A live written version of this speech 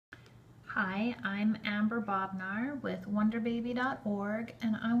Hi, I'm Amber Bobnar with WonderBaby.org,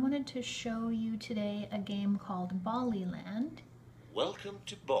 and I wanted to show you today a game called Ballyland. Welcome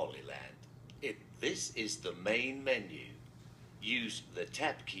to Ballyland. This is the main menu. Use the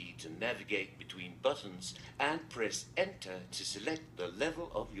tab key to navigate between buttons and press Enter to select the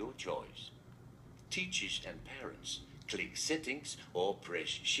level of your choice. Teachers and parents, click Settings or press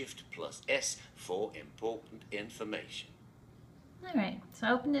Shift plus S for important information. Alright, so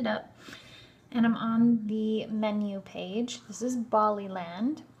I opened it up and I'm on the menu page. This is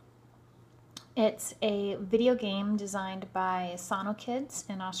Ballyland. It's a video game designed by Sonokids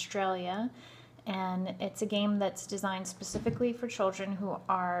in Australia, and it's a game that's designed specifically for children who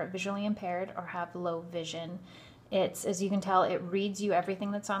are visually impaired or have low vision. It's, as you can tell, it reads you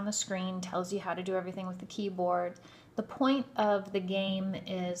everything that's on the screen, tells you how to do everything with the keyboard. The point of the game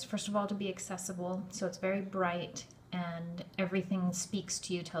is, first of all, to be accessible, so it's very bright and everything speaks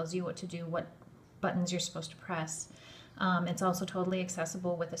to you, tells you what to do, what buttons you're supposed to press. It's also totally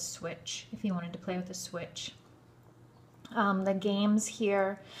accessible with a Switch if you wanted to play with a Switch. The games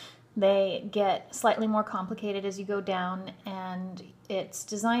here, they get slightly more complicated as you go down, and it's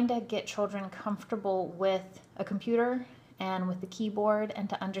designed to get children comfortable with a computer and with the keyboard and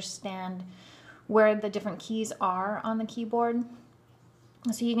to understand where the different keys are on the keyboard.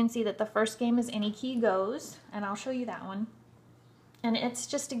 So you can see that the first game is Any Key Goes, and I'll show you that one. And it's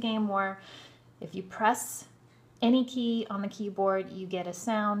just a game where if you press any key on the keyboard, you get a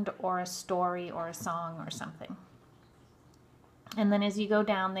sound or a story or a song or something. And then as you go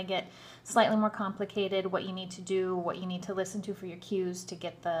down, they get slightly more complicated, what you need to do, what you need to listen to for your cues to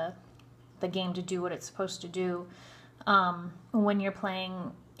get the game to do what it's supposed to do. When you're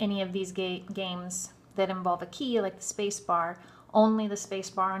playing any of these games that involve a key, like the space bar, only the space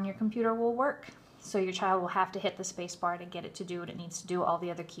bar on your computer will work. So your child will have to hit the space bar to get it to do what it needs to do. All the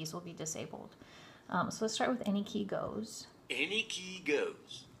other keys will be disabled. So let's start with Any Key Goes. Any key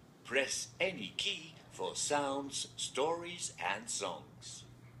goes. Press any key for sounds, stories, and songs.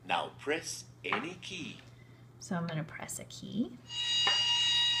 Now press any key. So I'm going to press a key.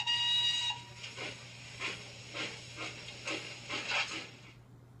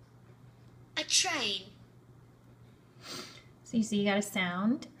 A train. So you see you got a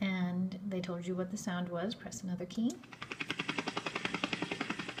sound, and they told you what the sound was. Press another key.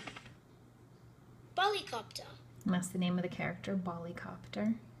 Helicopter. And that's the name of the character,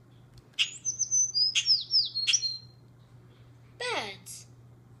 Ballycopter. Birds.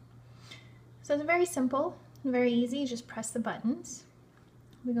 So it's very simple, very easy. You just press the buttons.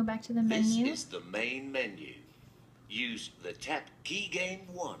 We go back to the menu. This is the main menu. Use the tab key game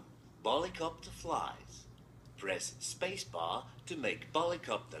 1, Ballycopter Flies. Press spacebar to make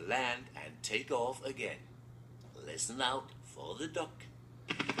Ballycopter land and take off again. Listen out for the duck.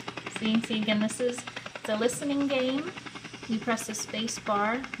 See again, it's a listening game. You press the space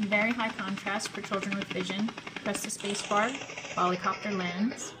bar, very high contrast for children with vision. Press the space bar, Ballycopter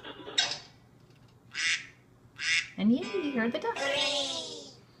lands. And yay, you heard the duck.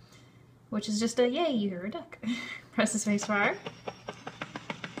 Hooray! Which is just a yay, you heard a duck. Press the space bar.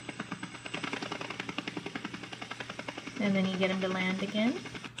 And then you get him to land again.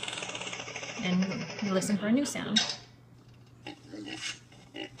 And you listen for a new sound.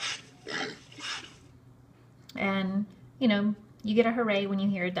 And, you know, you get a hooray when you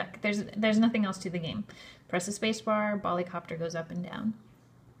hear a duck. There's nothing else to the game. Press the space bar, Ballycopter goes up and down.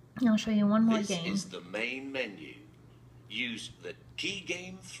 And I'll show you one more game. This is the main menu. Use the key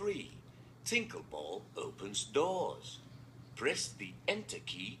game 3. Tinkerball opens doors. Press the Enter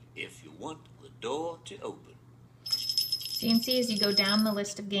key if you want the door to open. So you can see as you go down the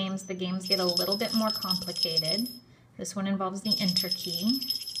list of games, the games get a little bit more complicated. This one involves the Enter key.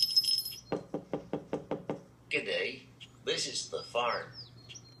 G'day, this is the farm.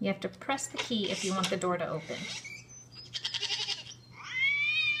 You have to press the key if you want the door to open.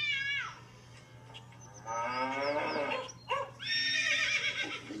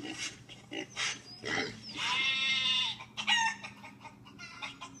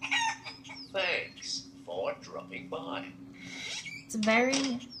 Thanks for dropping by. It's a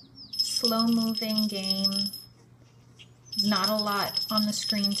very slow-moving game. There's not a lot on the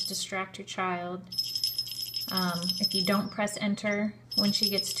screen to distract your child. If you don't press enter, when she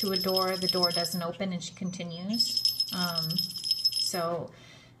gets to a door, the door doesn't open and she continues. So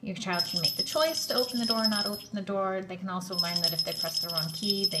your child can make the choice to open the door or not open the door. They can also learn that if they press the wrong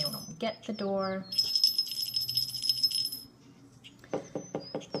key, they won't get the door.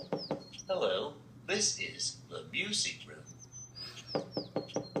 Hello, this is the music room.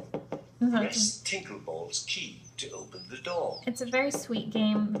 Mm-hmm. Press Tinkerball's key to open the door. It's a very sweet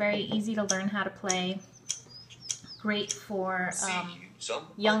game, very easy to learn how to play. Great for See you some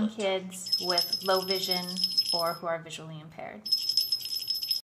young other time. kids with low vision or who are visually impaired.